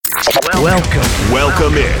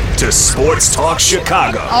Welcome in to Sports Talk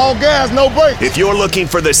Chicago. All gas, no brakes. If you're looking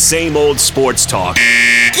for the same old sports talk,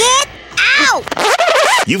 Get out!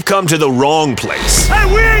 you've come to the wrong place. Hey,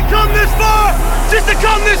 we ain't come this far just to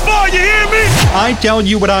come this far, you hear me? I tell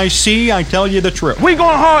you what I see, I tell you the truth. We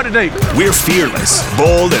going hard today. We're fearless,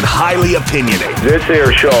 bold, and highly opinioned. This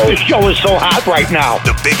show is so hot right now.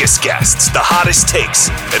 The biggest guests, the hottest takes,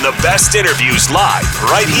 and the best interviews live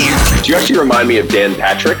right here. You actually remind me of Dan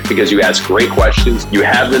Patrick because you ask great questions. You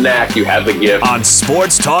have the knack, you have the gift. On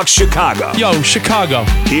Sports Talk Chicago. Yo, Chicago.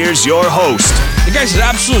 Here's your host, The guy's an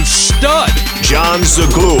absolute stud. John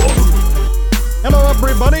Zaglul. Hello,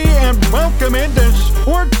 everybody, and welcome into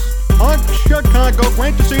Sports Talk Chicago.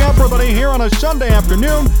 Great to see everybody here on a Sunday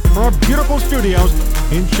afternoon from our beautiful studios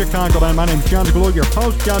in Chicagoland. My name's John Zaglul. Your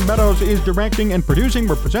host, John Meadows, is directing and producing.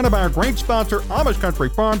 We're presented by our great sponsor, Amish Country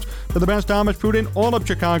Farms, for the best Amish food in all of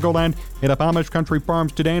Chicagoland. Hit up Amish Country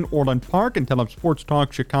Farms today in Orland Park and tell them Sports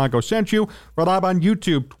Talk Chicago sent you. We're live on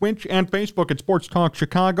YouTube, Twitch, and Facebook at Sports Talk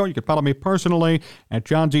Chicago. You can follow me personally at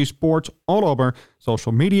John Z Sports all over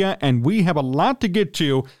social media, and we have a lot to get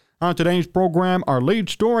to on today's program. Our lead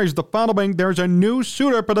story is the following. There's a new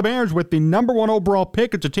suitor for the Bears with the number one overall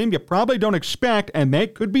pick. It's a team you probably don't expect, and they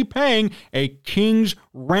could be paying a king's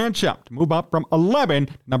ransom to move up from 11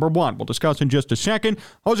 to number 1. We'll discuss in just a second.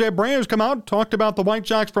 Jose Abreu has come out and talked about the White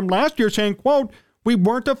Sox from last year, saying, quote, "We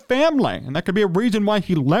weren't a family," and that could be a reason why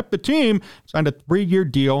he left the team, signed a 3-year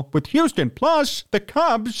deal with Houston. Plus, the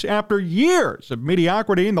Cubs, after years of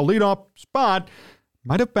mediocrity in the leadoff spot,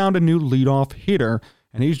 might have found a new leadoff hitter,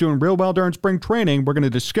 and he's doing real well during spring training. We're going to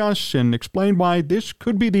discuss and explain why this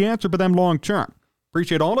could be the answer for them long term.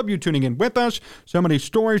 Appreciate all of you tuning in with us. So many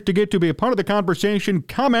stories to get to. Be a part of the conversation.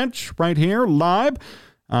 Comments right here live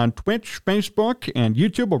on Twitch, Facebook, and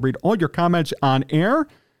YouTube. We'll read all your comments on air.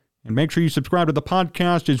 And make sure you subscribe to the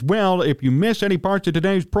podcast as well. If you miss any parts of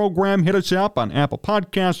today's program, hit us up on Apple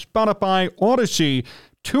Podcasts, Spotify, Odyssey.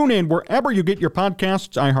 Tune in wherever you get your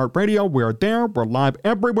podcasts. iHeartRadio, we're there. We're live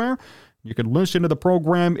everywhere. You can listen to the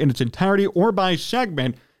program in its entirety or by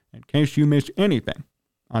segment in case you miss anything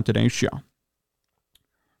on today's show.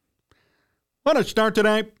 Let us start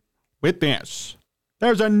today with this.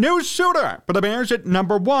 There's a new suitor for the Bears at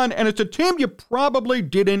number 1, and it's a team you probably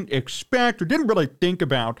didn't expect or didn't really think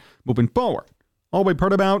about moving forward. All we've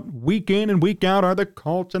heard about week in and week out are the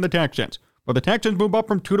Colts and the Texans. Will the Texans move up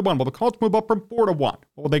from 2 to 1? Will the Colts move up from 4 to 1?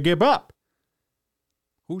 What will they give up?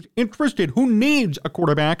 Who's interested? Who needs a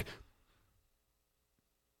quarterback?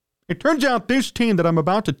 It turns out this team that I'm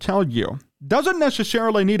about to tell you doesn't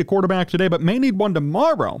necessarily need a quarterback today, but may need one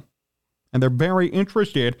tomorrow. And they're very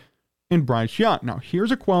interested in Bryce Young. Now,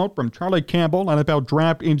 here's a quote from Charlie Campbell, NFL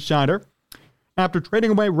Draft Insider. After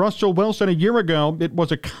trading away Russell Wilson a year ago, it was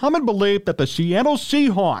a common belief that the Seattle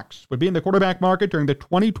Seahawks would be in the quarterback market during the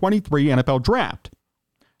 2023 NFL Draft.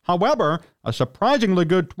 However, a surprisingly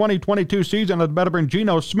good 2022 season of veteran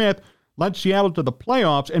Geno Smith led Seattle to the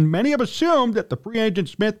playoffs, and many have assumed that the free agent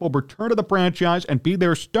Smith will return to the franchise and be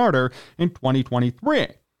their starter in 2023.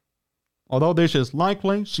 Although this is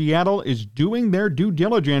likely, Seattle is doing their due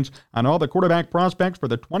diligence on all the quarterback prospects for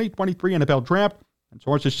the 2023 NFL Draft, and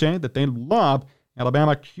sources say that they love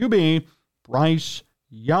Alabama QB Bryce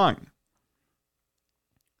Young.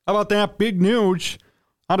 How about that? Big news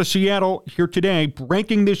out of Seattle here today,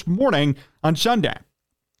 breaking this morning on Sunday.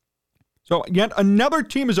 So yet another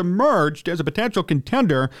team has emerged as a potential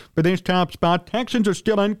contender for this top spot. Texans are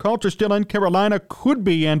still in, Colts are still in, Carolina could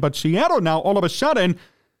be in, but Seattle now all of a sudden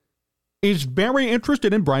is very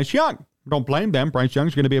interested in Bryce Young. Don't blame them. Bryce Young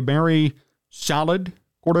is going to be a very solid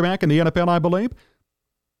quarterback in the NFL, I believe.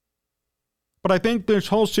 But I think this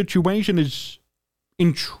whole situation is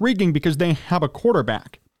intriguing because they have a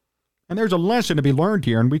quarterback. And there's a lesson to be learned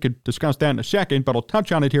here, and we could discuss that in a second, but I'll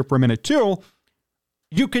touch on it here for a minute too.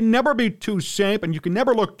 You can never be too safe, and you can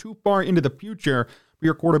never look too far into the future for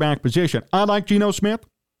your quarterback position. I like Geno Smith.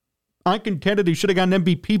 I contended he should have gotten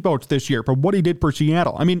MVP votes this year for what he did for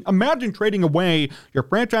Seattle. I mean, imagine trading away your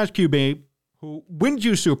franchise QB who wins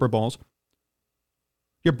you Super Bowls.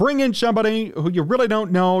 You bring in somebody who you really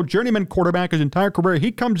don't know, journeyman quarterback his entire career.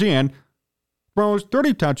 He comes in, throws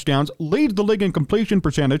 30 touchdowns, leads the league in completion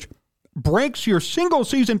percentage, breaks your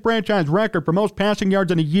single-season franchise record for most passing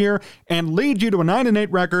yards in a year, and leads you to a 9-8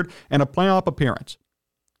 record and a playoff appearance.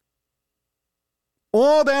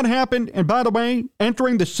 All that happened, and by the way,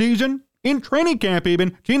 entering the season, in training camp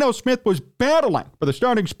even, Geno Smith was battling for the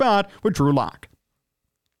starting spot with Drew Lock.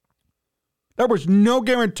 There was no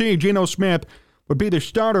guarantee Geno Smith would be the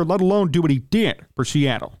starter, let alone do what he did for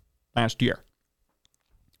Seattle last year.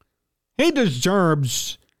 He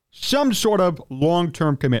deserves some sort of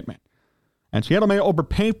long-term commitment. And Seattle may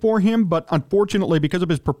overpay for him, but unfortunately, because of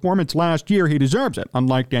his performance last year, he deserves it,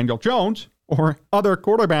 unlike Daniel Jones or other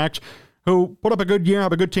quarterbacks who put up a good year,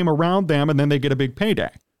 have a good team around them, and then they get a big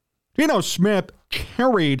payday. Geno Smith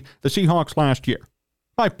carried the Seahawks last year,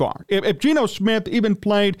 by far. If Geno Smith even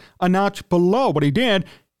played a notch below what he did,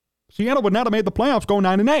 Seattle would not have made the playoffs going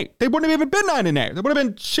 9-8. They wouldn't have even been 9-8. They would have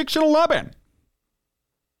been 6-11.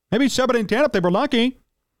 Maybe 7-10 if they were lucky.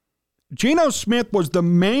 Geno Smith was the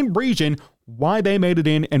main reason why they made it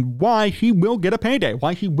in and why he will get a payday,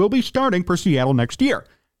 why he will be starting for Seattle next year.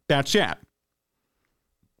 That's it.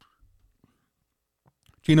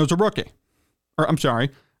 Geno's a rookie.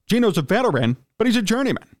 Geno's a veteran, but he's a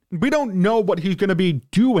journeyman. We don't know what he's going to be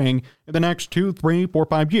doing in the next 2, 3, 4,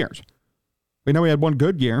 5 years. We know he had one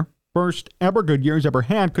good year. First ever good year he's ever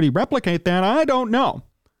had. Could he replicate that? I don't know.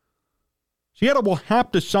 Seattle will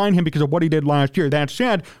have to sign him because of what he did last year. That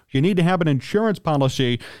said, you need to have an insurance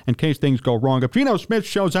policy in case things go wrong. If Geno Smith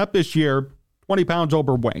shows up this year 20 pounds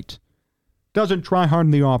overweight, doesn't try hard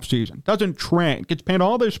in the offseason, doesn't train, gets paid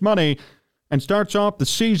all this money, and starts off the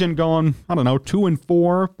season going,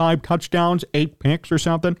 2-4, 5 touchdowns, 8 picks or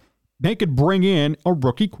something, they could bring in a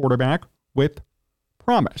rookie quarterback with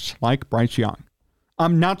promise, like Bryce Young.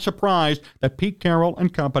 I'm not surprised that Pete Carroll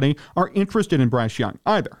and company are interested in Bryce Young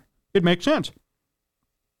either. It makes sense.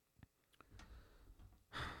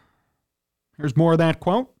 Here's more of that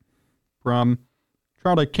quote from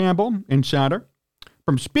Charlie Campbell, insider.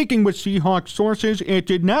 From speaking with Seahawks sources, it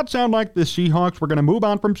did not sound like the Seahawks were going to move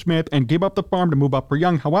on from Smith and give up the farm to move up for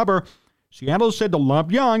Young. However, Seattle said to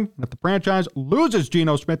love Young, and if the franchise loses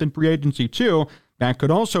Geno Smith in free agency too, that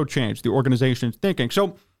could also change the organization's thinking.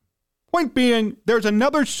 So, point being, there's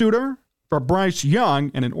another suitor for Bryce Young,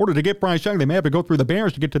 and in order to get Bryce Young, they may have to go through the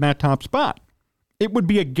Bears to get to that top spot. It would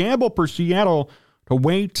be a gamble for Seattle to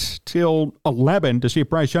wait till 11 to see if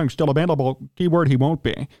Bryce Young's still available. Keyword, he won't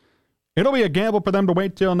be. It'll be a gamble for them to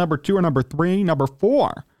wait till number 2 or number 3, number 4,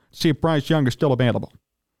 to see if Bryce Young is still available.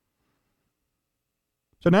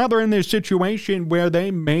 So now they're in this situation where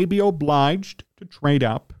they may be obliged to trade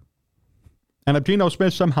up. And if Geno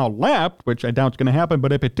Smith somehow left, which I doubt is going to happen,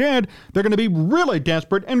 but if it did, they're going to be really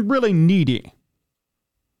desperate and really needy.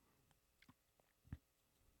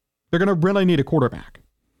 They're going to really need a quarterback.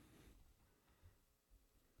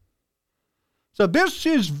 So this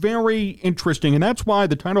is very interesting, and that's why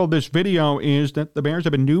the title of this video is that the Bears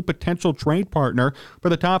have a new potential trade partner for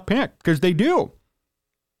the top pick, because they do.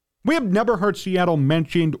 We have never heard Seattle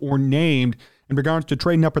mentioned or named in regards to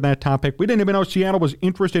trading up for that top pick. We didn't even know Seattle was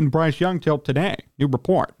interested in Bryce Young till today. New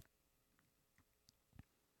report.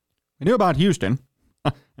 We knew about Houston,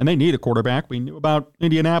 and they need a quarterback. We knew about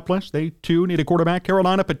Indianapolis. They, too, need a quarterback.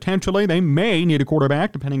 Carolina, potentially. They may need a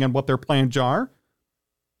quarterback, depending on what their plans are.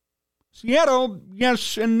 Seattle,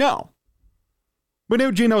 yes and no. We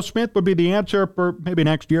knew Geno Smith would be the answer for maybe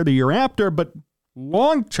next year, the year after, but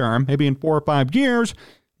long-term, maybe in 4 or 5 years,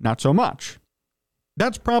 not so much.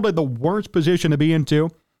 That's probably the worst position to be into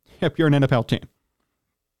if you're an NFL team.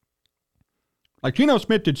 Like Geno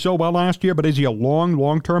Smith did so well last year, but is he a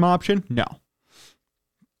long-term option? No.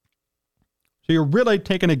 So you're really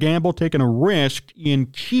taking a gamble, taking a risk in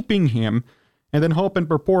keeping him and then hoping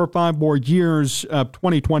for 4 or 5 more years of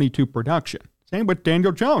 2022 production. Same with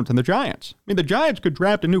Daniel Jones and the Giants. I mean, the Giants could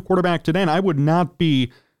draft a new quarterback today, and I would not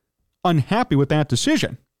be unhappy with that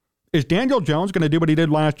decision. Is Daniel Jones going to do what he did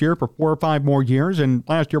last year for 4 or 5 more years, and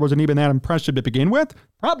last year wasn't even that impressive to begin with?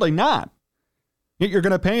 Probably not. Yet you're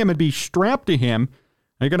going to pay him and be strapped to him.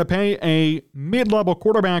 You're going to pay a mid-level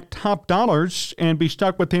quarterback top dollars and be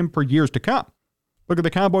stuck with him for years to come. Look at the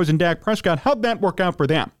Cowboys and Dak Prescott. How'd that work out for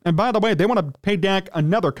them? And by the way, they want to pay Dak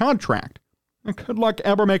another contract. And good luck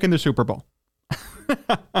ever making the Super Bowl.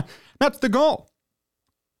 That's the goal.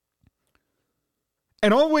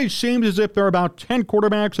 It always seems as if there are about 10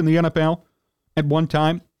 quarterbacks in the NFL at one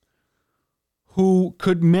time who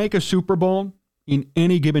could make a Super Bowl in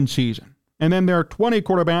any given season. And then there are 20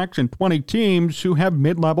 quarterbacks and 20 teams who have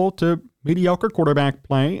mid-level to mediocre quarterback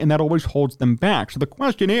play, and that always holds them back. So the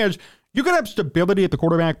question is, you can have stability at the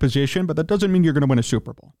quarterback position, but that doesn't mean you're going to win a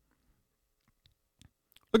Super Bowl.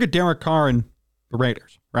 Look at Derek Carr and the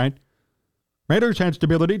Raiders, right? Raiders had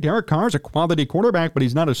stability. Derek Carr is a quality quarterback, but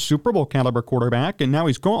he's not a Super Bowl caliber quarterback, and now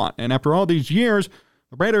he's gone. And after all these years,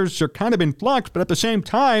 the Raiders are kind of in flux, but at the same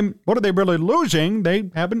time, what are they really losing? They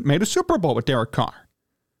haven't made a Super Bowl with Derek Carr.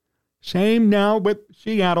 Same now with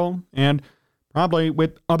Seattle and probably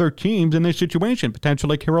with other teams in this situation,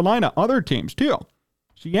 potentially Carolina, other teams too.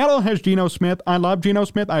 Seattle has Geno Smith. I love Geno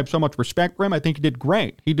Smith. I have so much respect for him. I think he did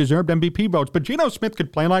great. He deserved MVP votes. But Geno Smith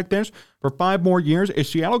could play like this for 5 more years. Is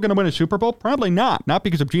Seattle going to win a Super Bowl? Probably not. Not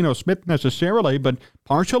because of Geno Smith necessarily, but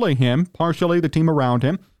partially him, partially the team around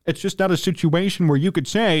him. It's just not a situation where you could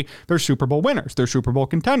say they're Super Bowl winners. They're Super Bowl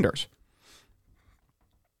contenders.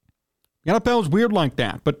 The NFL is weird like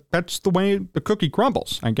that, but that's the way the cookie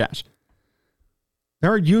crumbles, I guess.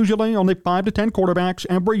 There are usually only 5 to 10 quarterbacks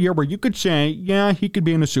every year where you could say, yeah, he could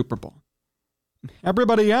be in a Super Bowl.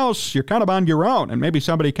 Everybody else, you're kind of on your own, and maybe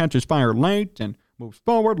somebody catches fire late and moves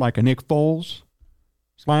forward like a Nick Foles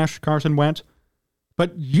 / Carson Wentz.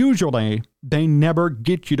 But usually, they never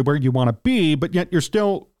get you to where you want to be, but yet you're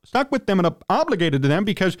still stuck with them and obligated to them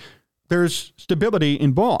because there's stability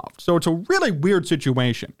involved. So it's a really weird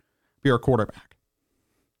situation if you're a quarterback.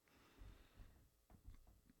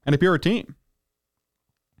 And if you're a team,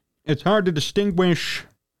 it's hard to distinguish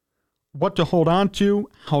what to hold on to,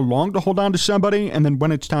 how long to hold on to somebody, and then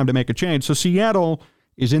when it's time to make a change. So Seattle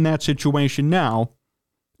is in that situation now,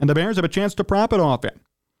 and the Bears have a chance to profit off it.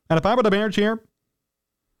 And if I were the Bears here,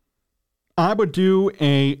 I would do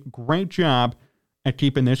a great job at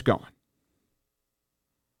keeping this going.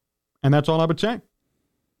 And that's all I would say. I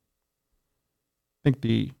think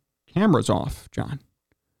the camera's off, John.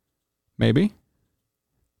 Maybe.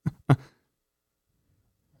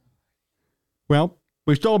 Well,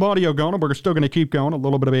 we still have audio going, and we're still going to keep going. A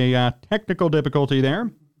little bit of a technical difficulty there.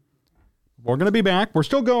 We're going to be back. We're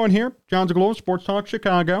still going here. John's Glow, Sports Talk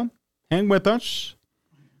Chicago. Hang with us.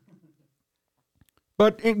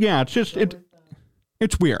 But, yeah, it's just,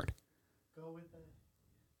 it's weird. Go with the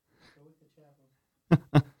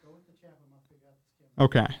chapel.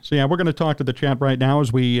 Okay, so yeah, we're going to talk to the chat right now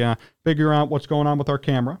as we figure out what's going on with our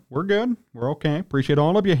camera. We're good. We're okay. Appreciate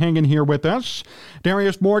all of you hanging here with us.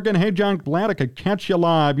 Darius Morgan, hey, John, glad I could catch you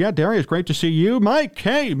live. Yeah, Darius, great to see you. Mike,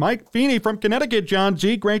 hey, Mike Feeney from Connecticut. John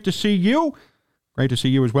Z, great to see you. Great to see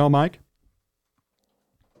you as well, Mike.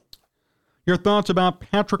 Your thoughts about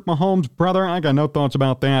Patrick Mahomes' brother? I got no thoughts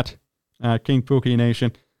about that, King Fuki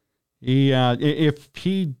Nation. If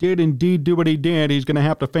he did indeed do what he did, he's going to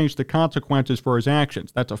have to face the consequences for his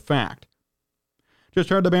actions. That's a fact. Just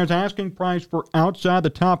heard the Bears' asking price for outside the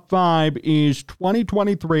top 5 is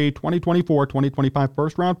 2023, 2024, 2025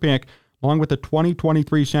 first-round pick, along with the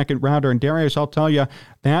 2023 second-rounder. And Darius, I'll tell you,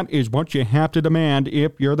 that is what you have to demand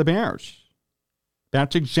if you're the Bears.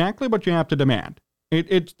 That's exactly what you have to demand.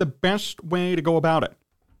 It's the best way to go about it.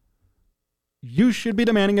 You should be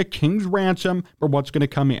demanding a king's ransom for what's going to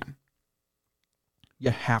come in. You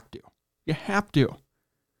have to. You have to.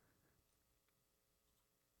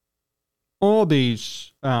 All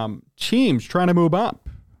these teams trying to move up.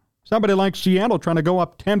 Somebody like Seattle trying to go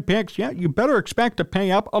up 10 picks. Yeah, you better expect to pay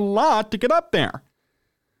up a lot to get up there.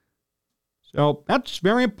 So that's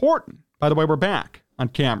very important. By the way, we're back on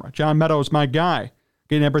camera. John Meadows, my guy,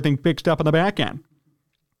 getting everything fixed up on the back end.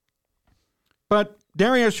 But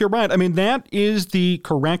Darius, you're right. I mean, that is the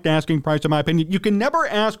correct asking price, in my opinion. You can never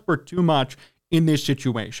ask for too much in this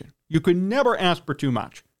situation. You can never ask for too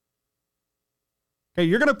much. Okay,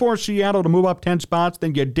 you're going to force Seattle to move up 10 spots,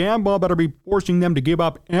 then you damn well better be forcing them to give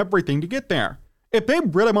up everything to get there. If they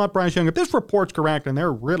really want Bryce Young, if this report's correct and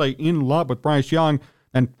they're really in love with Bryce Young,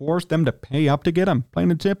 then force them to pay up to get him,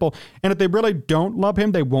 plain and simple. And if they really don't love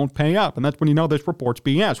him, they won't pay up. And that's when you know this report's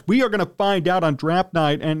BS. We are going to find out on draft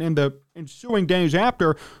night and in the ensuing days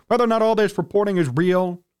after whether or not all this reporting is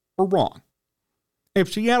real or wrong.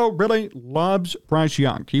 If Seattle really loves Bryce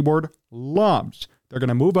Young, keyword loves, they're going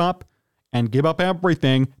to move up and give up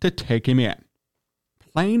everything to take him in.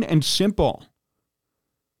 Plain and simple.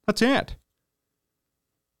 That's it.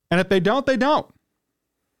 And if they don't, they don't.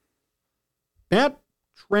 That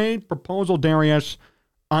trade proposal, Darius,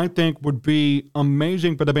 I think would be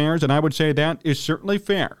amazing for the Bears, and I would say that is certainly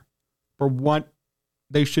fair for what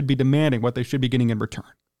they should be demanding, what they should be getting in return.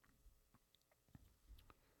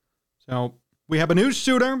 So we have a new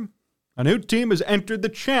suitor. A new team has entered the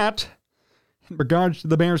chat in regards to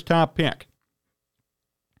the Bears' top pick.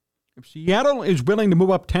 If Seattle is willing to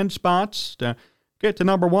move up 10 spots to get to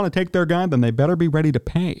number 1 and take their guy, then they better be ready to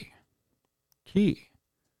pay. Key.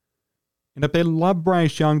 And if they love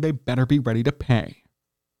Bryce Young, they better be ready to pay.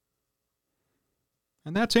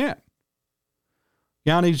 And that's it.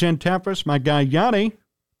 Yanni Zentefis, my guy Yanni,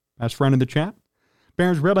 best friend in the chat.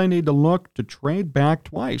 Bears really need to look to trade back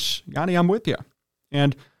twice. Yanni, I'm with you.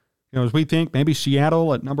 And, as we think maybe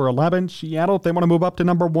Seattle at number 11, Seattle, if they want to move up to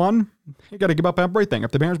number 1, they got to give up everything.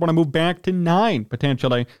 If the Bears want to move back to 9,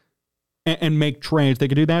 potentially, and make trades, they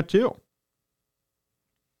could do that too.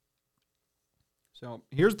 So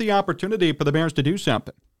here's the opportunity for the Bears to do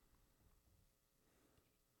something.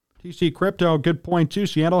 TC Crypto, good point too.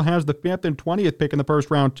 Seattle has the 5th and 20th pick in the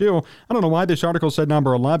first round too. I don't know why this article said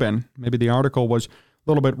number 11. Maybe the article was a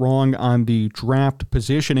little bit wrong on the draft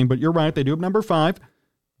positioning, but you're right. They do have number 5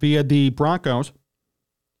 via the Broncos.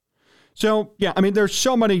 So, yeah, I mean, there's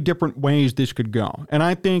so many different ways this could go. And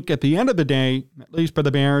I think at the end of the day, at least for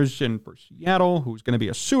the Bears and for Seattle, who's going to be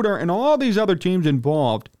a Suitor, and all these other teams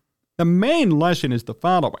involved, the main lesson is the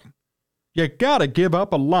following. You got to give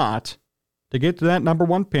up a lot to get to that number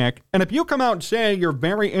 1 pick. And if you come out and say you're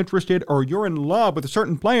very interested or you're in love with a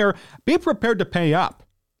certain player, be prepared to pay up.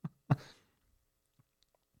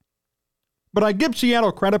 But I give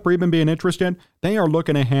Seattle credit for even being interested. They are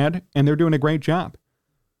looking ahead, and they're doing a great job.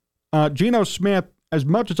 Geno Smith, as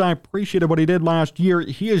much as I appreciated what he did last year,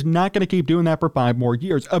 he is not going to keep doing that for 5 more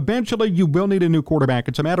years. Eventually, you will need a new quarterback.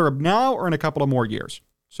 It's a matter of now or in a couple of more years.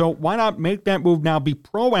 So why not make that move now, be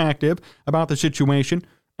proactive about the situation,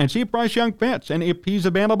 and see if Bryce Young fits. And if he's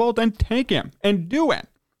available, then take him and do it.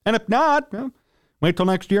 And if not, well, wait till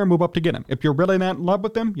next year and move up to get him. If you're really that in love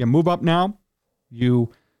with him, you move up now.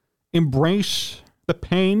 You embrace the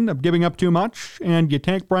pain of giving up too much, and you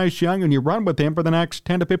take Bryce Young and you run with him for the next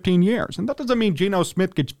 10 to 15 years. And that doesn't mean Geno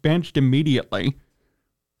Smith gets benched immediately.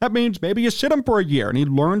 That means maybe you sit him for a year and he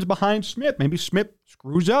learns behind Smith. Maybe Smith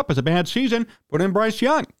screws up as a bad season, put in Bryce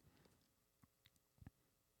Young.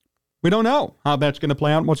 We don't know how that's going to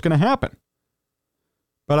play out and what's going to happen.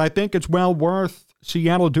 But I think it's well worth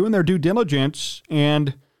Seattle doing their due diligence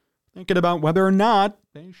and thinking about whether or not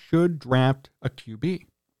they should draft a QB.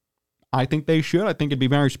 I think they should. I think it'd be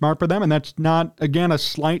very smart for them. And that's not, again, a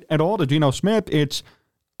slight at all to Geno Smith. It's,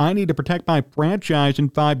 I need to protect my franchise in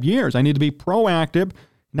 5 years. I need to be proactive,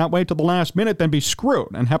 not wait till the last minute, then be screwed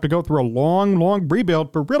and have to go through a long, long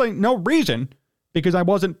rebuild for really no reason because I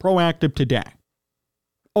wasn't proactive today.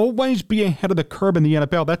 Always be ahead of the curve in the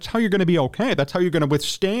NFL. That's how you're going to be okay. That's how you're going to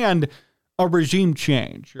withstand a regime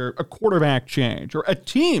change or a quarterback change or a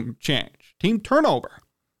team change, team turnover.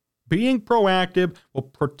 Being proactive will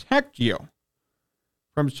protect you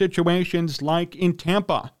from situations like in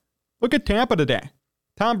Tampa. Look at Tampa today.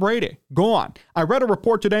 Tom Brady, gone. I read a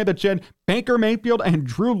report today that said Baker Mayfield and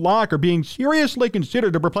Drew Lock are being seriously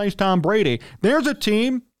considered to replace Tom Brady. There's a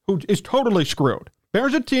team who is totally screwed.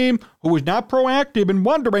 There's a team who is not proactive and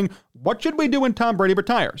wondering, what should we do when Tom Brady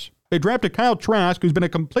retires? They drafted Kyle Trask, who's been a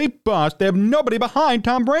complete bust. They have nobody behind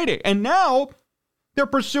Tom Brady. And now they're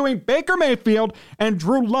pursuing Baker Mayfield and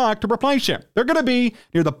Drew Lock to replace him. They're going to be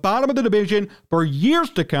near the bottom of the division for years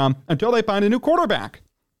to come until they find a new quarterback.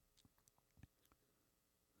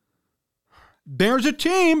 There's a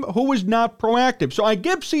team who is not proactive. So I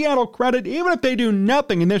give Seattle credit, even if they do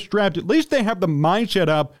nothing in this draft, at least they have the mindset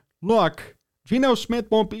of, look, Geno Smith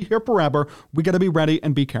won't be here forever. We got to be ready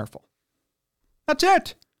and be careful. That's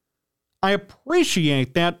it. I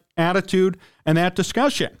appreciate that attitude and that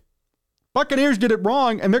discussion. Buccaneers did it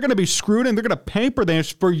wrong, and they're going to be screwed, and they're going to pay for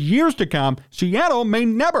this for years to come. Seattle may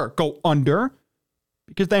never go under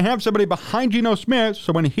because they have somebody behind Geno Smith,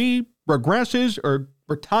 so when he regresses or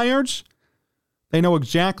retires, they know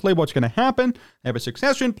exactly what's going to happen. They have a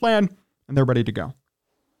succession plan, and they're ready to go.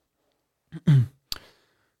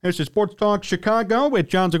 This is Sports Talk Chicago with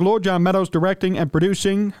John Zaglor, John Meadows directing and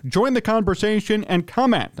producing. Join the conversation and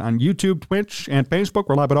comment on YouTube, Twitch, and Facebook.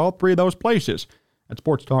 We're live at all 3 of those places at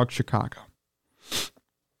Sports Talk Chicago.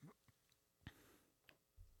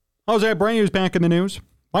 Jose Abreu's back in the news.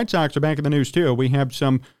 White Sox are back in the news, too. We have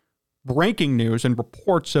some breaking news and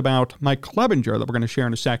reports about Mike Clevenger that we're going to share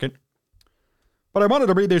in a second. But I wanted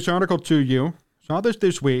to read this article to you. Saw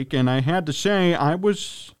this week, and I had to say I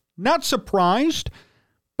was not surprised,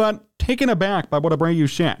 but taken aback by what Abreu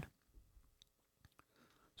said.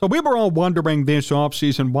 So we were all wondering this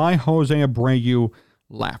offseason why Jose Abreu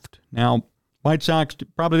left. Now, White Sox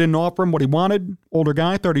probably didn't offer him what he wanted. Older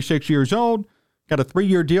guy, 36 years old. Got a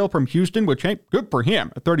 3-year deal from Houston, which ain't good for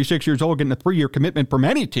him. At 36 years old, getting a 3-year commitment from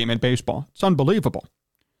any team in baseball. It's unbelievable.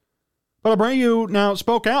 But Abreu now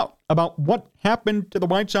spoke out about what happened to the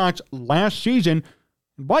White Sox last season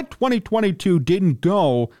and why 2022 didn't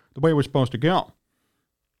go the way it was supposed to go.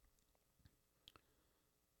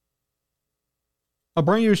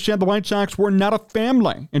 Abreu said the White Sox were not a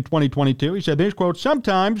family in 2022. He said this, quote,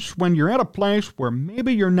 sometimes when you're at a place where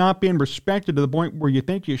maybe you're not being respected to the point where you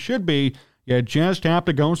think you should be, you just have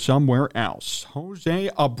to go somewhere else. Jose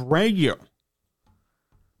Abreu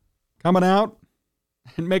coming out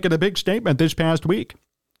and making a big statement this past week.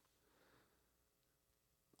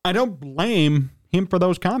 I don't blame him for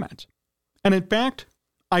those comments. And in fact,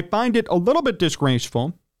 I find it a little bit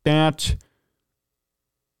disgraceful that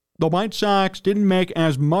the White Sox didn't make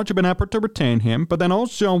as much of an effort to retain him, but then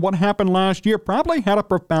also what happened last year probably had a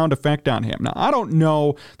profound effect on him. Now, I don't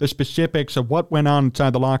know the specifics of what went on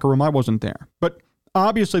inside the locker room. I wasn't there. But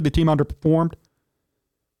obviously the team underperformed.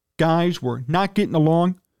 Guys were not getting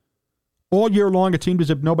along. All year long, it seemed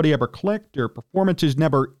as if nobody ever clicked. Their performances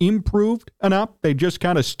never improved enough. They just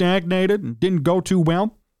kind of stagnated and didn't go too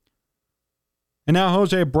well. And now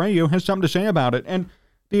Jose Abreu has something to say about it. And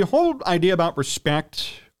the whole idea about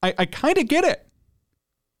respect, I kind of get it.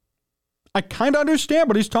 I kind of understand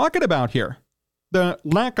what he's talking about here. The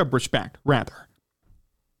lack of respect, rather.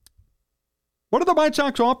 What did the White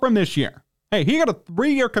Sox offer him this year? Hey, he got a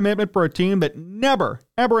 3-year commitment for a team that never,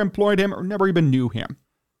 ever employed him or never even knew him.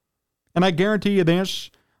 And I guarantee you this,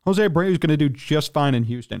 Jose Abreu is going to do just fine in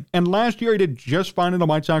Houston. And last year he did just fine in the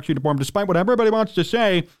White Sox uniform. Despite what everybody wants to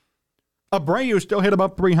say, Abreu still hit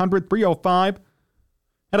above 300, 305.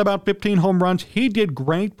 Had about 15 home runs. He did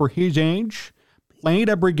great for his age, played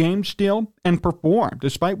every game still, and performed,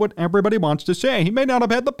 despite what everybody wants to say. He may not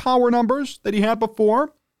have had the power numbers that he had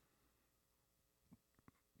before,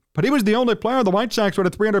 but he was the only player in the White Sox with a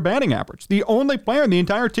 300 batting average. The only player in the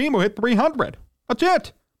entire team who hit 300. That's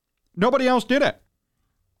it. Nobody else did it.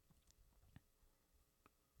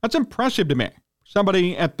 That's impressive to me.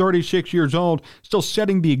 Somebody at 36 years old still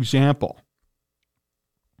setting the example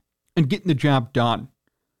and getting the job done.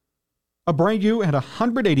 Abreu had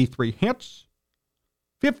 183 hits,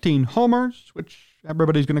 15 homers, which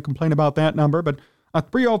everybody's going to complain about that number, but a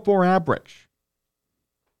 304 average.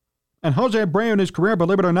 And Jose Abreu in his career,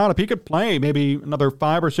 believe it or not, if he could play maybe another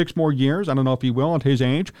 5 or 6 more years, I don't know if he will at his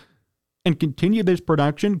age, and continue this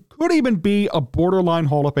production, could even be a borderline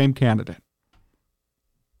Hall of Fame candidate.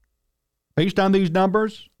 Based on these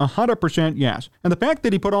numbers, 100% yes. And the fact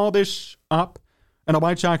that he put all this up in a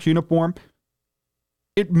White Sox uniform,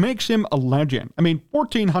 it makes him a legend. I mean,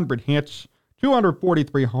 1,400 hits,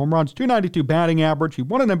 243 home runs, 292 batting average. He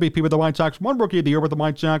won an MVP with the White Sox, won Rookie of the Year with the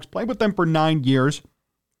White Sox, played with them for 9 years.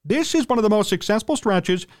 This is one of the most successful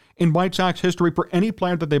stretches in White Sox history for any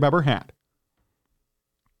player that they've ever had.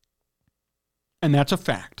 And that's a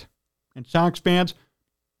fact. And Sox fans,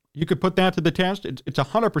 you could put that to the test. It's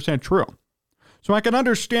 100% true. So I can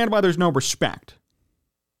understand why there's no respect.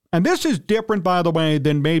 And this is different, by the way,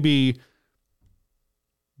 than maybe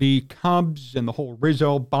the Cubs and the whole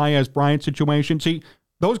Rizzo, Baez, Bryant situation. See,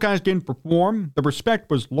 those guys didn't perform. The respect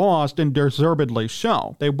was lost, and deservedly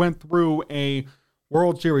so. They went through a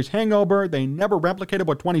World Series hangover. They never replicated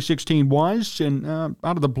what 2016 was, and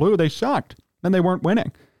out of the blue, they sucked. And they weren't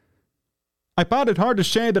winning. I found it hard to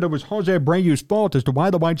say that it was Jose Abreu's fault as to why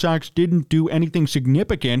the White Sox didn't do anything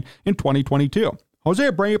significant in 2022. Jose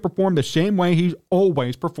Abreu performed the same way he's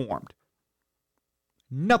always performed.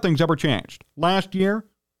 Nothing's ever changed. Last year,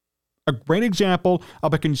 a great example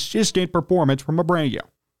of a consistent performance from Abreu.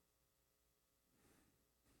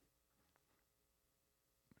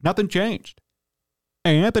 Nothing changed.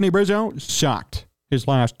 Anthony Rizzo sucked his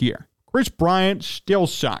last year. Chris Bryant still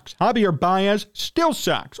sucks. Javier Baez still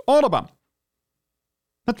sucks. All of them.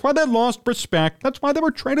 That's why they lost respect. That's why they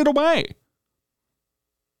were traded away.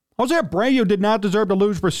 Jose Abreu did not deserve to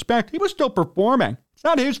lose respect. He was still performing. It's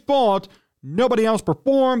not his fault. Nobody else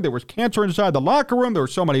performed. There was cancer inside the locker room. There were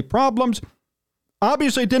so many problems.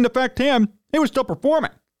 Obviously, it didn't affect him. He was still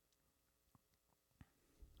performing.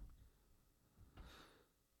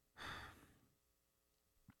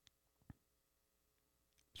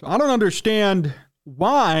 So I don't understand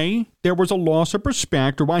why there was a loss of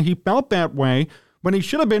respect or why he felt that way when he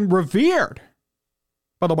should have been revered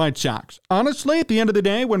by the White Sox. Honestly, at the end of the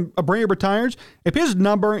day, when Abreu retires, if his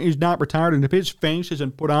number is not retired and if his face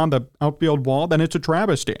isn't put on the outfield wall, then it's a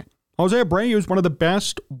travesty. Jose Abreu is one of the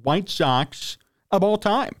best White Sox of all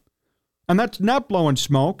time. And that's not blowing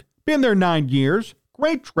smoke. Been there 9 years.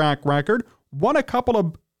 Great track record. Won a couple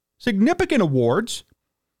of significant awards.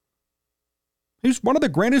 He's one of the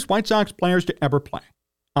greatest White Sox players to ever play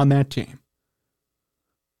on that team.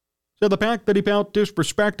 So the fact that he felt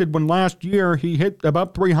disrespected when last year he hit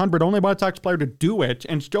above 300, only White Sox player to do it,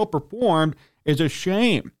 and still performed, is a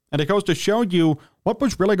shame. And it goes to show you what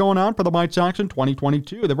was really going on for the White Sox in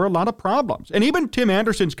 2022. There were a lot of problems. And even Tim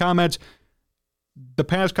Anderson's comments the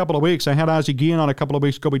past couple of weeks, I had Ozzie Guillen on a couple of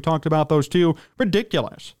weeks ago, we talked about those too,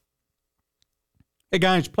 ridiculous. Hey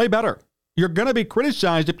guys, play better. You're going to be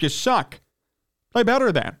criticized if you suck. Play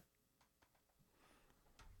better then.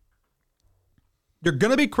 You're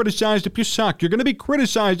going to be criticized if you suck. You're going to be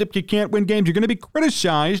criticized if you can't win games. You're going to be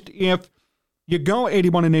criticized if you go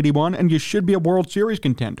 81-81 and you should be a World Series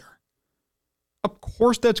contender. Of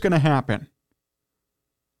course that's going to happen.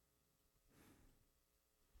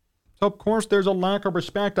 So, of course, there's a lack of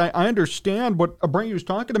respect. I understand what Abreu's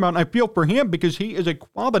talking about, and I feel for him because he is a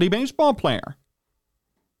quality baseball player.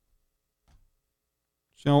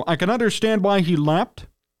 So I can understand why he left,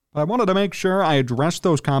 but I wanted to make sure I addressed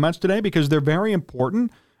those comments today because they're very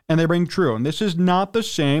important and they ring true. And this is not the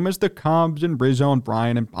same as the Cubs and Rizzo and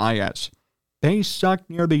Bryant and Baez. They sucked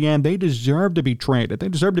near the end. They deserve to be traded. They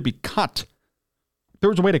deserve to be cut. If there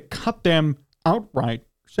was a way to cut them outright,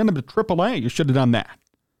 send them to AAA, you should have done that.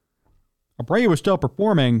 Abreu was still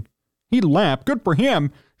performing. He left. Good for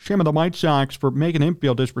him. Shame on the White Sox for making him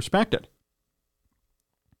feel disrespected.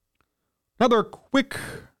 Another quick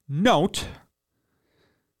note,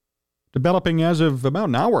 developing as of about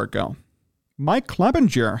an hour ago. Mike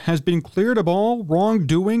Clevenger has been cleared of all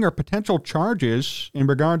wrongdoing or potential charges in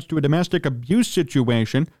regards to a domestic abuse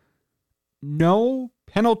situation. No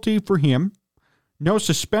penalty for him, no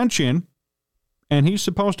suspension, and he's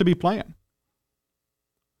supposed to be playing.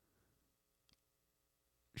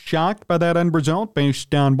 Shocked by that end result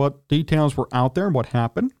based on what details were out there and what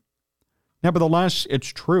happened. Nevertheless, it's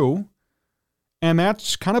true. And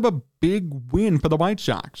that's kind of a big win for the White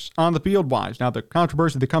Sox on the field wise. Now, the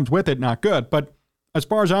controversy that comes with it, not good. But as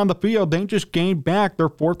far as on the field, they just gained back their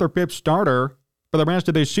fourth or fifth starter for the rest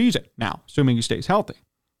of this season. Now, assuming he stays healthy.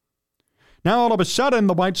 Now, all of a sudden,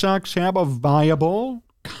 the White Sox have a viable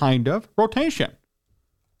kind of rotation.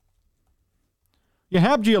 You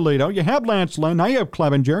have Giolito, you have Lance Lynn, now you have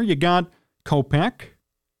Clevenger, you got Kopech.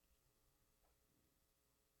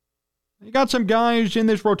 You got some guys in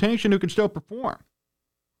this rotation who can still perform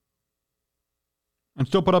and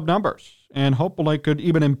still put up numbers and hopefully could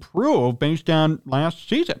even improve based on last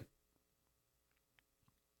season.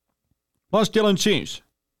 Plus Dylan Cease.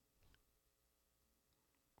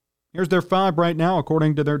 Here's their five right now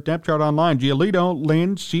according to their depth chart online. Giolito,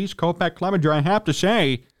 Lynn, Cease, Kopech, Clevenger. I have to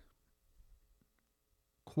say,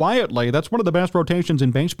 quietly, that's one of the best rotations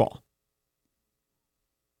in baseball.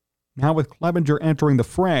 Now with Clevenger entering the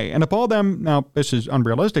fray, and if all them, now this is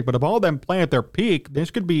unrealistic, but if all them play at their peak, this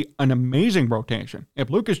could be an amazing rotation. If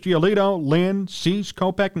Lucas Giolito, Lynn, Cease,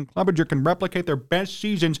 Kopech, and Clevenger can replicate their best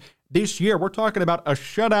seasons this year, we're talking about a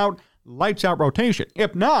shutout, lights-out rotation.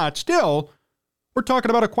 If not, still, we're talking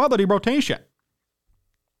about a quality rotation.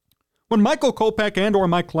 When Michael Kopech and or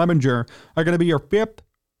Mike Clevenger are going to be your fifth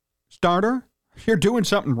starter, you're doing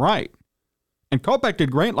something right. And Kopech did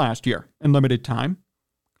great last year in limited time.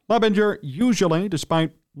 Clevenger usually,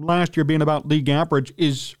 despite last year being about league average,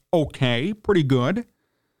 is okay, pretty good.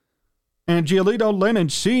 And Giolito, Lynn,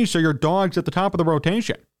 and Cease are your dogs at the top of the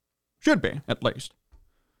rotation. Should be, at least.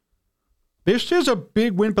 This is a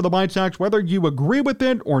big win for the White Sox, whether you agree with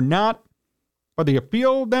it or not, whether you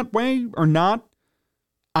feel that way or not.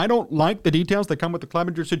 I don't like the details that come with the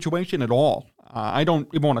Clevenger situation at all. I don't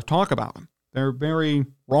even want to talk about them. They're very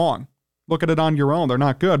wrong. Look at it on your own. They're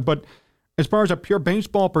not good. But as far as a pure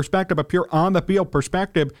baseball perspective, a pure on-the-field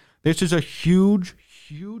perspective, this is a huge,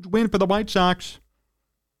 huge win for the White Sox.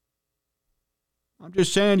 I'm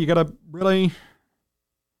just saying, you got to really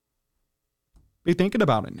be thinking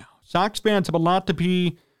about it now. Sox fans have a lot to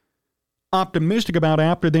be optimistic about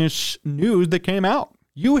after this news that came out.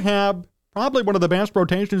 You have probably one of the best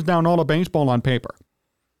rotations now in all of baseball on paper.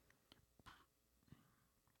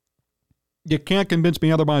 You can't convince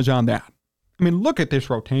me otherwise on that. I mean, look at this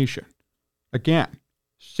rotation. Again,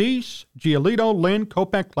 Cease, Giolito, Lynn,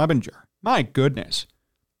 Kopech, Clevenger. My goodness.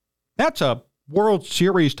 That's a World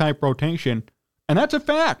Series type rotation, and that's a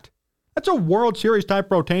fact. That's a World Series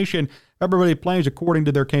type rotation. Everybody plays according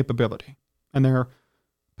to their capability and their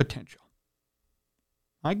potential.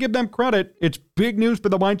 I give them credit. It's big news for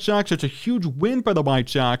the White Sox. It's a huge win for the White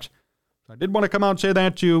Sox. I did want to come out and say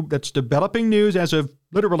that too. That's developing news as of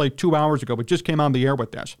literally 2 hours ago. We just came on the air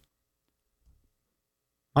with this.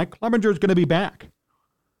 Mike Clevenger is going to be back.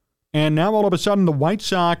 And now all of a sudden the White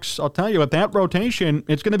Sox, I'll tell you, at that rotation,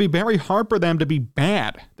 it's going to be very hard for them to be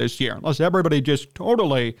bad this year unless everybody just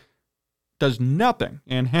totally does nothing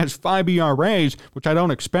and has 5 ERAs, which I don't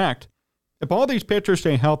expect. If all these pitchers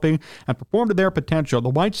stay healthy and perform to their potential, the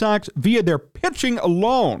White Sox, via their pitching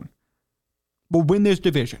alone, will win this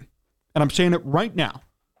division. And I'm saying it right now.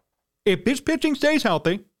 If this pitching stays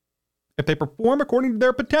healthy, if they perform according to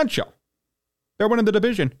their potential, they're winning the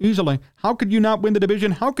division easily. How could you not win the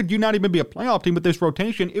division? How could you not even be a playoff team with this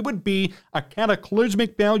rotation? It would be a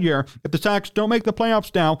cataclysmic failure if the Sox don't make the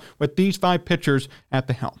playoffs now with these 5 pitchers at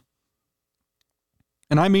the helm.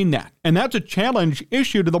 And I mean that. And that's a challenge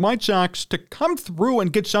issue to the White Sox to come through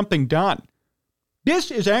and get something done. This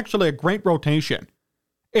is actually a great rotation.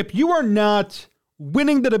 If you are not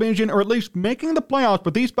winning the division or at least making the playoffs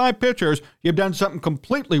with these 5 pitchers, you've done something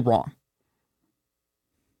completely wrong.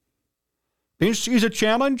 This is a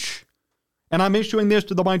challenge, and I'm issuing this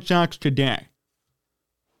to the White Sox today.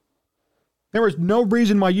 There is no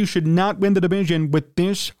reason why you should not win the division with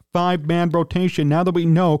this 5-man rotation now that we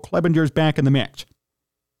know Clevenger's back in the mix.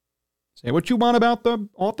 Say what you want about the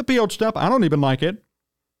off-the-field stuff. I don't even like it.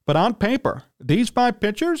 But on paper, these 5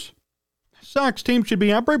 pitchers, Sox team should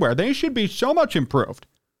be everywhere. They should be so much improved.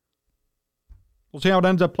 We'll see how it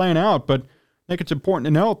ends up playing out, but I think it's important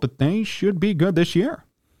to note that they should be good this year.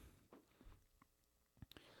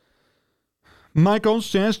 Michael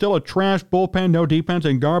says still a trash bullpen, no defense,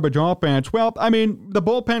 and garbage offense. Well, I mean, the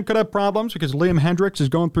bullpen could have problems because Liam Hendricks is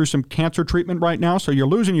going through some cancer treatment right now, so you're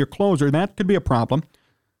losing your closer. That could be a problem.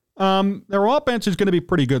 Their offense is going to be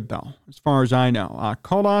pretty good, though, as far as I know.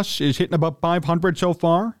 Colas is hitting above 500 so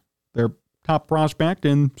far. Their top prospect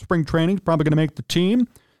in spring training is probably going to make the team.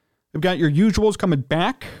 They've got your usuals coming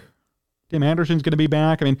back. Tim Anderson's going to be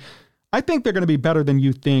back. I mean, I think they're going to be better than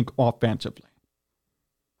you think offensively.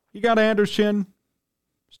 You got Anderson,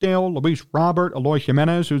 Stale, Luis Robert, Eloy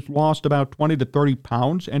Jimenez, who's lost about 20 to 30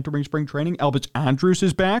 pounds entering spring training. Elvis Andrus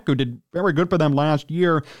is back, who did very good for them last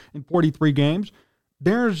year in 43 games.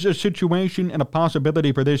 There's a situation and a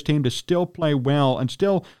possibility for this team to still play well and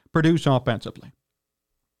still produce offensively.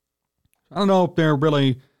 I don't know if they're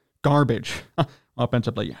really garbage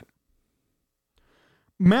offensively yet.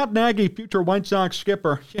 Matt Nagy, future White Sox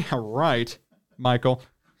skipper. Yeah, right, Michael.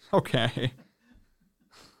 Okay.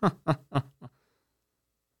 Yeah.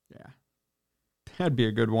 That'd be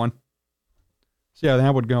a good one. See how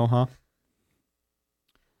that would go, huh?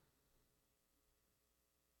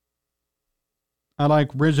 I like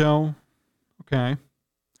Rizzo. Okay.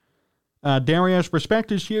 Darius,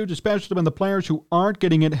 respect is huge, especially when the players who aren't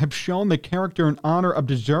getting it have shown the character and honor of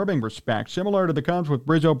deserving respect. Similar to the Cubs with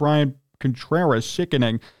Rizzo, Bryant, Contreras,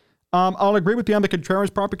 sickening. I'll agree with you on the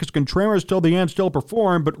Contreras part because Contreras till the end still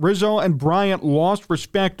performed, but Rizzo and Bryant lost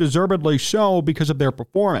respect, deservedly so, because of their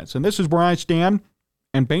performance. And this is where I stand.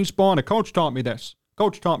 And baseball, and a coach taught me this.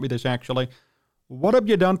 Actually. What have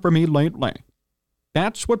you done for me lately?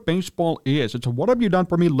 That's what baseball is. It's a what have you done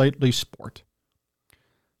for me lately sport.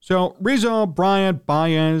 So Rizzo, Bryant,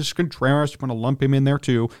 Baez, Contreras, I'm going to lump him in there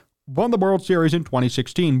too, won the World Series in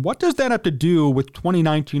 2016. What does that have to do with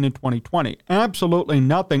 2019 and 2020? Absolutely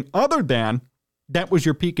nothing other than that was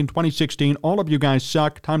your peak in 2016. All of you guys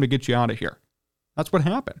suck. Time to get you out of here. That's what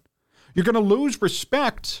happened. You're going to lose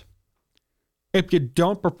respect if you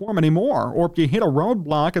don't perform anymore, or if you hit a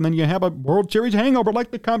roadblock and then you have a World Series hangover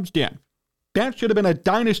like the Cubs did. That should have been a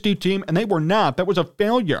dynasty team, and they were not. That was a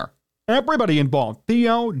failure. Everybody involved,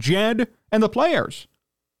 Theo, Jed, and the players.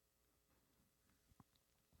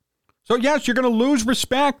 So yes, you're going to lose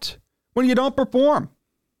respect when you don't perform.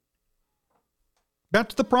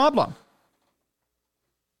 That's the problem.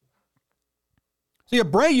 See,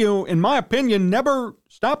 Abreu, in my opinion, never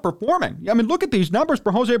stopped performing. I mean, look at these numbers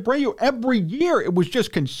for Jose Abreu. Every year, it was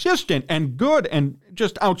just consistent and good and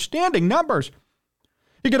just outstanding numbers.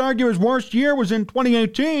 You could argue his worst year was in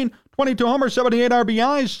 2018. 22 homers, 78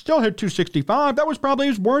 RBIs, still hit 265. That was probably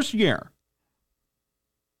his worst year.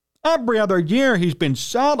 Every other year, he's been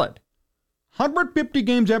solid. 150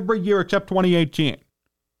 games every year except 2018.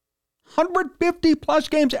 150 plus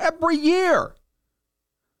games every year.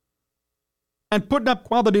 And putting up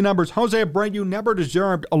quality numbers, Jose Abreu never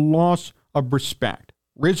deserved a loss of respect.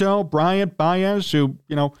 Rizzo, Bryant, Baez, who,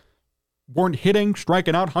 weren't hitting,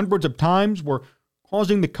 striking out hundreds of times, were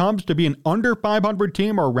causing the Cubs to be an under 500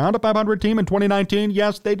 team or around a 500 team in 2019.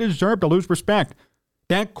 Yes, they deserve to lose respect.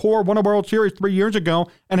 That core won a World Series 3 years ago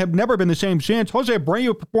and have never been the same since. Jose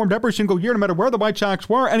Abreu performed every single year no matter where the White Sox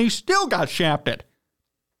were, and he still got shafted.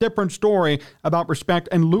 Different story about respect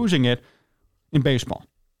and losing it in baseball.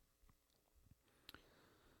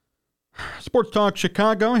 Sports Talk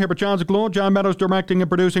Chicago, here with John Zaglul, John Meadows directing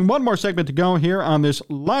and producing. One more segment to go here on this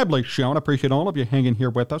lively show, and I appreciate all of you hanging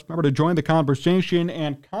here with us. Remember to join the conversation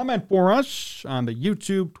and comment for us on the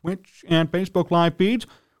YouTube, Twitch, and Facebook live feeds.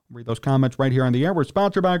 Read those comments right here on the air. We're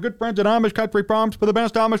sponsored by our good friends at Amish Country Farms for the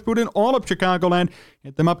best Amish food in all of Chicagoland.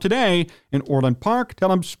 Hit them up today in Orland Park. Tell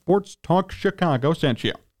them Sports Talk Chicago sent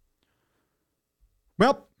you.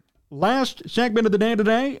 Well, last segment of the day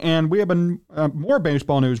today, and we have more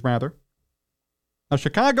baseball news, rather. The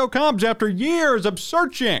Chicago Cubs, after years of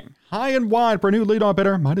searching high and wide for a new leadoff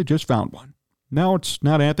hitter, might have just found one. No, it's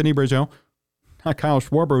not Anthony Rizzo, not Kyle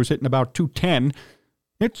Schwarber, who's hitting about 210.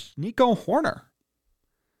 It's Nico Hoerner.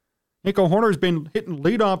 Nico Hoerner's been hitting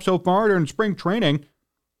leadoff so far during spring training.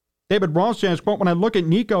 David Ross says, quote, when I look at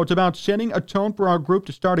Nico, it's about setting a tone for our group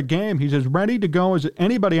to start a game. He's as ready to go as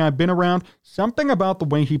anybody I've been around. Something about the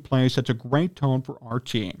way he plays sets a great tone for our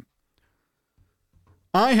team.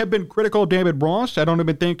 I have been critical of David Ross. I don't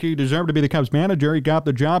even think he deserved to be the Cubs manager. He got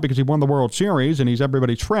the job because he won the World Series and he's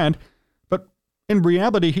everybody's friend. But in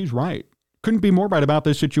reality, he's right. Couldn't be more right about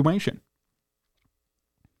this situation.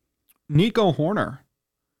 Nico Hoerner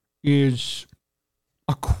is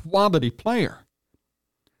a quality player.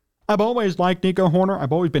 I've always liked Nico Hoerner.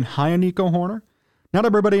 I've always been high on Nico Hoerner. Not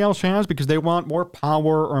everybody else has because they want more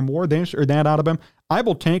power or more this or that out of him. I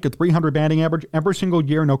will take a 300 batting average every single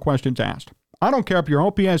year, no questions asked. I don't care if your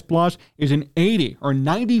OPS plus is an 80 or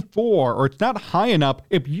 94 or it's not high enough.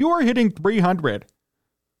 If you're hitting 300,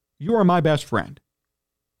 you are my best friend.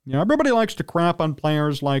 You know, everybody likes to crap on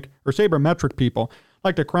players like, or sabermetric people,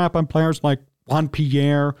 like to crap on players like Juan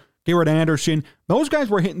Pierre, Garrett Anderson. Those guys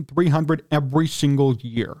were hitting 300 every single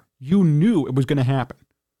year. You knew it was going to happen.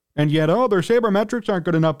 And yet, their sabermetrics aren't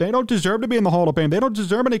good enough. They don't deserve to be in the Hall of Fame. They don't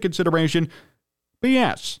deserve any consideration.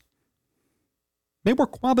 BS. They were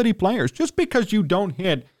quality players. Just because you don't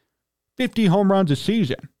hit 50 home runs a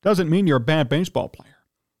season doesn't mean you're a bad baseball player.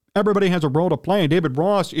 Everybody has a role to play, and David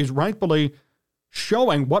Ross is rightfully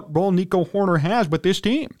showing what role Nico Hoerner has with this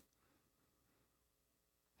team.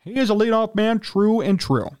 He is a leadoff man, true and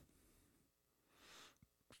true.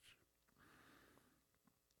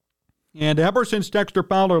 And ever since Dexter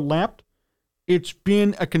Fowler left, it's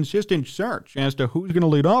been a consistent search as to who's going to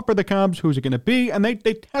lead off for the Cubs, who's it going to be, and they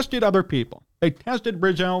tested other people. They tested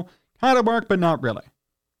Rizzo, kind of worked, but not really.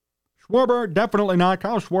 Schwarber, definitely not.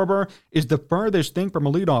 Kyle Schwarber is the furthest thing from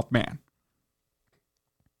a leadoff man.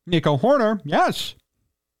 Nico Hoerner, yes,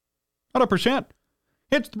 100%.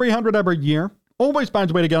 Hits 300 every year, always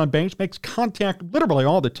finds a way to get on base, makes contact literally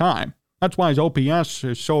all the time. That's why his OPS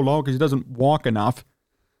is so low, because he doesn't walk enough.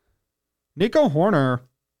 Nico Hoerner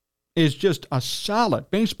is just a solid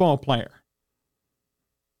baseball player.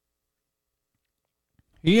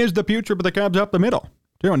 He is the future for the Cubs up the middle.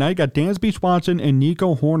 Now you got Dansby Swanson and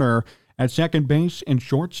Nico Hoerner at second base and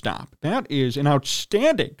shortstop. That is an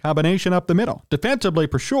outstanding combination up the middle. Defensively,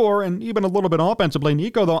 for sure, and even a little bit offensively.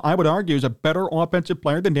 Nico, though, I would argue, is a better offensive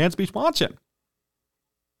player than Dansby Swanson.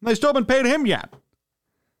 And they still haven't paid him yet.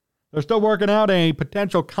 They're still working out a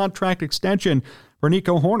potential contract extension for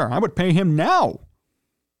Nico Hoerner. I would pay him now.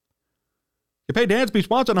 You paid Dansby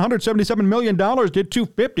Swanson $177 million, did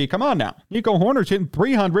 $250. Come on now. Nico Hoerner's hitting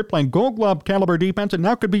 300, playing Gold Glove caliber defense, and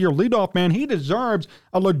now could be your leadoff man. He deserves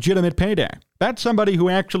a legitimate payday. That's somebody who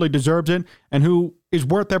actually deserves it and who is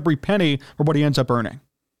worth every penny for what he ends up earning.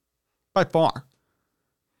 By far.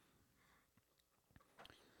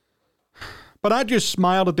 But I just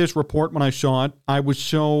smiled at this report when I saw it. I was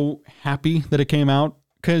so happy that it came out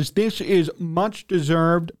because this is much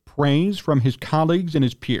deserved praise from his colleagues and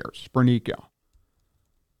his peers for Nico.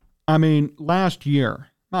 I mean, last year,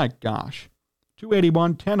 my gosh,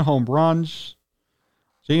 281, 10 home runs.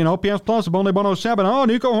 See, an OPS plus of only 107. Oh,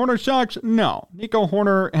 Nico Hoerner sucks. No, Nico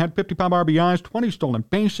Hoerner had 55 RBIs, 20 stolen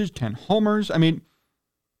bases, 10 homers. I mean,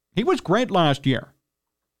 he was great last year.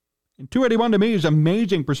 And 281 to me is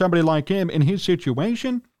amazing for somebody like him in his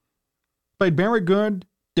situation. Played very good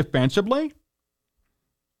defensively.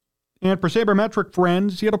 And for sabermetric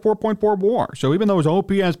friends, he had a 4.4 WAR. So even though his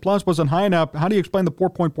OPS plus wasn't high enough, how do you explain the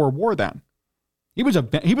 4.4 WAR then? He was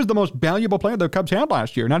the most valuable player the Cubs had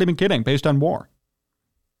last year. Not even kidding, based on WAR.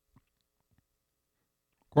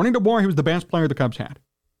 According to WAR, he was the best player the Cubs had.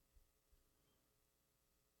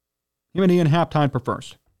 Him and Ian Happ tied for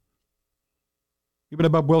first. Even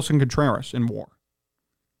above Wilson Contreras in WAR.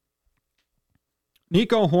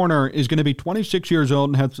 Nico Hoerner is going to be 26 years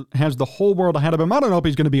old and has the whole world ahead of him. I don't know if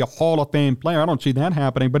he's going to be a Hall of Fame player. I don't see that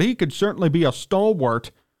happening, but he could certainly be a stalwart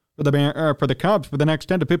for the Cubs for the next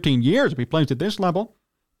 10 to 15 years if he plays at this level.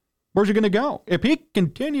 Where's he going to go? If he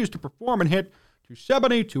continues to perform and hit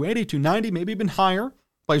 270, 280, 290, maybe even higher,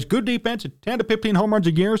 plays good defense at 10 to 15 home runs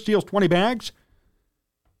a year, steals 20 bags,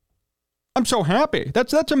 I'm so happy.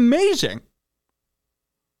 That's amazing.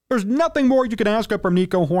 There's nothing more you could ask of from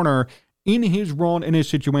Nico Hoerner in his role in his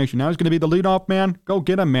situation. Now he's going to be the leadoff man. Go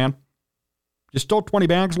get him, man. You stole 20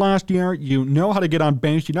 bags last year. You know how to get on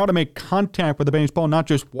base. You know how to make contact with the baseball, not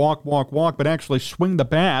just walk, but actually swing the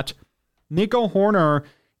bat. Nico Hoerner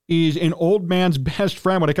is an old man's best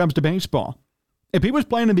friend when it comes to baseball. If he was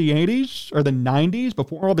playing in the 80s or the 90s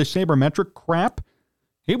before all this sabermetric crap,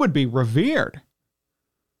 he would be revered.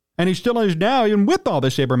 And he still is now, even with all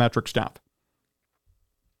this sabermetric stuff.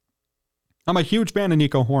 I'm a huge fan of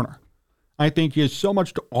Nico Hoerner. I think he has so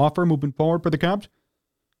much to offer moving forward for the Cubs.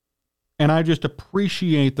 And I just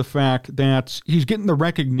appreciate the fact that he's getting the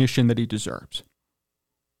recognition that he deserves.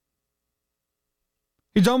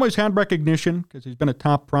 He's always had recognition because he's been a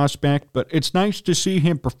top prospect, but it's nice to see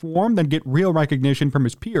him perform and get real recognition from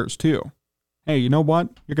his peers, too. hey, you know what?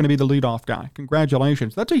 You're going to be the leadoff guy.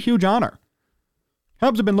 Congratulations. That's a huge honor.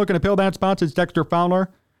 Cubs have been looking to fill that spot since Dexter Fowler.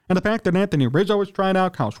 And the fact that Anthony Rizzo was tried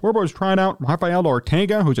out, Kyle Schwarber was tried out, Rafael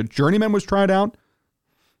Ortega, who's a journeyman, was tried out.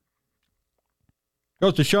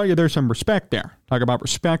 Goes to show you there's some respect there. Talk about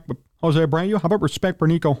respect with Jose Abreu. How about respect for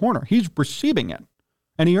Nico Hoerner? He's receiving it.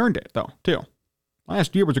 And he earned it, though, too.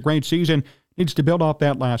 Last year was a great season. Needs to build off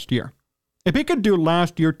that last year. If he could do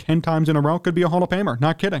last year 10 times in a row, could be a Hall of Famer.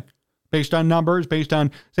 Not kidding. Based on numbers, based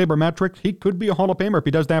on sabermetrics, he could be a Hall of Famer if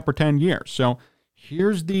he does that for 10 years. So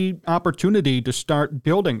here's the opportunity to start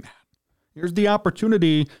building that. Here's the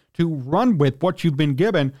opportunity to run with what you've been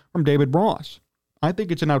given from David Ross. I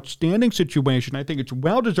think it's an outstanding situation. I think it's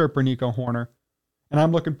well-deserved for Nico Hoerner. And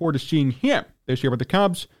I'm looking forward to seeing him this year with the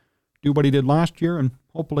Cubs do what he did last year and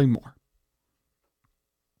hopefully more.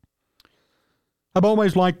 I've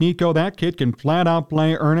always liked Nico. That kid can flat out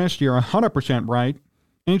play. Ernest, you're 100% right.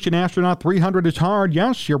 Ancient Astronaut 300 is hard.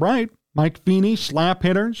 Yes, you're right. Mike Feeney, slap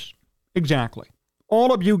hitters. Exactly.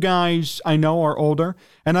 All of you guys I know are older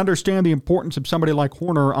and understand the importance of somebody like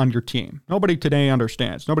Hoerner on your team. Nobody today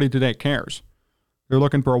understands. Nobody today cares. They're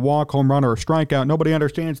looking for a walk, home run, or a strikeout. Nobody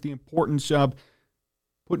understands the importance of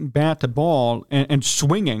putting bat to ball and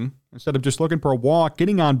swinging instead of just looking for a walk,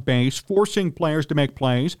 getting on base, forcing players to make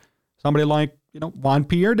plays. Somebody like, Juan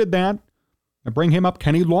Pierre did that. And bring him up.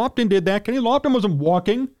 Kenny Lofton did that. Kenny Lofton wasn't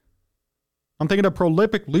walking. I'm thinking of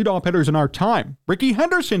prolific leadoff hitters in our time. Ricky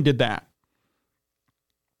Henderson did that.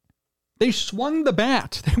 They swung the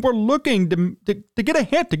bat. They were looking to get a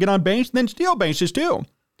hit, to get on base, and then steal bases too.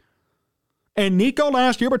 And Nico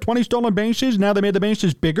last year with 20 stolen bases. Now they made the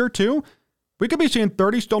bases bigger too. We could be seeing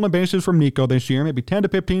 30 stolen bases from Nico this year, maybe 10 to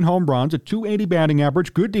 15 home runs, a 280 batting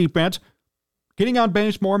average, good defense, getting on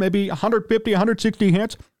base more, maybe 150, 160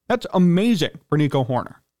 hits. That's amazing for Nico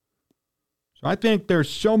Hoerner. So I think there's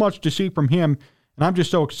so much to see from him, and I'm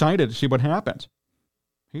just so excited to see what happens.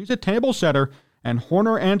 He's a table setter, and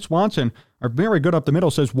Hoerner and Swanson are very good up the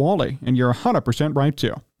middle, says Wally, and you're 100% right,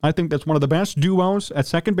 too. I think that's one of the best duos at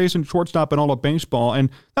second base and shortstop in all of baseball, and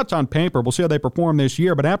that's on paper. We'll see how they perform this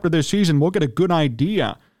year, but after this season, we'll get a good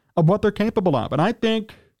idea of what they're capable of. And I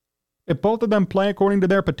think if both of them play according to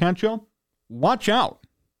their potential, watch out.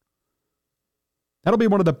 That'll be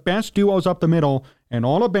one of the best duos up the middle in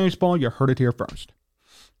all of baseball. You heard it here first.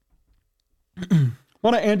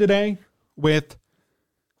 Want to end today with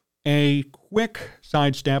a quick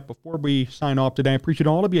sidestep before we sign off today. I appreciate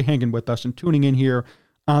all of you hanging with us and tuning in here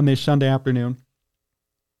on this Sunday afternoon.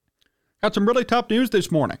 Got some really tough news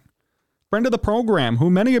this morning. Friend of the program,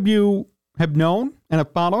 who many of you have known and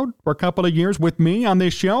have followed for a couple of years with me on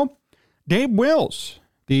this show, Dave Wills,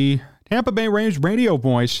 the Tampa Bay Rays radio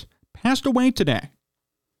voice, passed away today.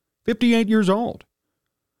 58 years old.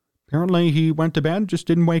 Apparently he went to bed and just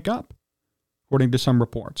didn't wake up, according to some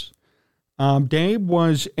reports. Dave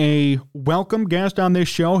was a welcome guest on this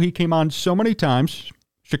show. He came on so many times.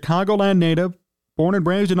 Chicagoland native, born and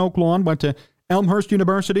raised in Oak Lawn, went to Elmhurst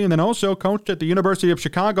University, and then also coached at the University of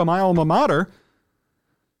Chicago, my alma mater,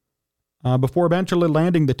 before eventually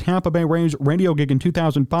landing the Tampa Bay Rays radio gig in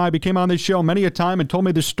 2005. He came on this show many a time and told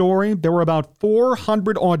me the story. There were about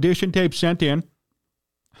 400 audition tapes sent in.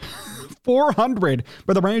 400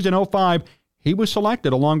 for the Rays in 2005. He was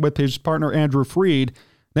selected along with his partner Andrew Freed.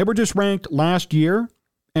 They were just ranked last year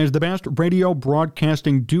as the best radio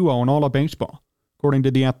broadcasting duo in all of baseball. According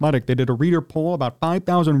to The Athletic, they did a reader poll, about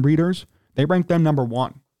 5,000 readers. They ranked them number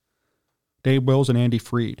one. Dave Wills and Andy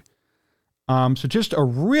Freed. So just a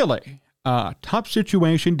really tough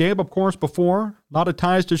situation. Dave, of course, before, a lot of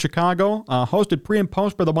ties to Chicago, hosted pre and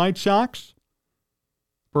post for the White Sox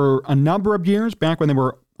for a number of years, back when they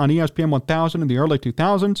were on ESPN 1000 in the early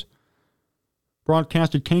 2000s.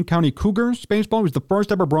 Broadcasted Kane County Cougars baseball. He was the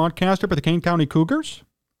first ever broadcaster for the Kane County Cougars.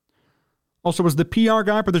 Also was the PR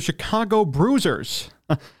guy for the Chicago Bruisers,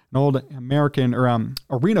 an old American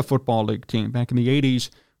Arena Football League team back in the 80s,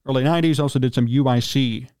 early 90s. Also did some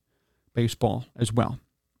UIC baseball as well.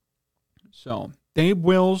 So Dave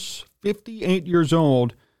Wills, 58 years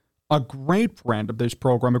old, a great friend of this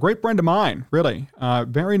program, a great friend of mine, really.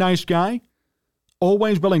 Very nice guy.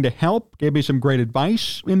 Always willing to help. Gave me some great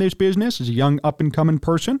advice in this business as a young up-and-coming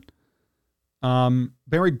person.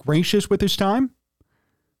 Very gracious with his time.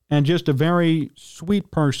 And just a very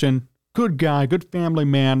sweet person. Good guy, good family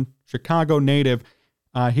man, Chicago native.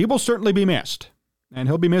 He will certainly be missed. And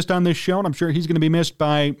he'll be missed on this show, and I'm sure he's going to be missed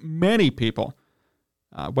by many people.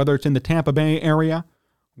 Whether it's in the Tampa Bay area,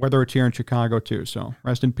 whether it's here in Chicago too. So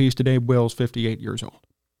rest in peace to Dave Wills, 58 years old.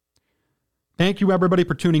 Thank you, everybody,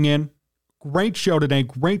 for tuning in. Great show today.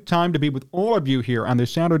 Great time to be with all of you here on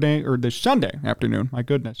this Saturday, or this Sunday afternoon. My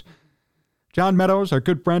goodness. John Meadows, our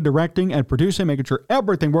good friend, directing and producing, making sure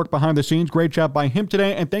everything worked behind the scenes. Great job by him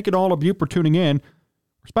today. And thank you to all of you for tuning in.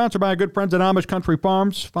 We're sponsored by our good friends at Amish Country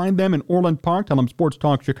Farms. Find them in Orland Park. Tell them Sports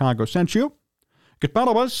Talk Chicago sent you. You can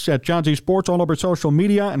follow us at John Z Sports all over social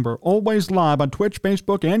media, and we're always live on Twitch,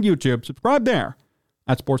 Facebook, and YouTube. Subscribe there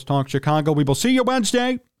at Sports Talk Chicago. We will see you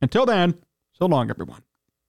Wednesday. Until then, so long, everyone.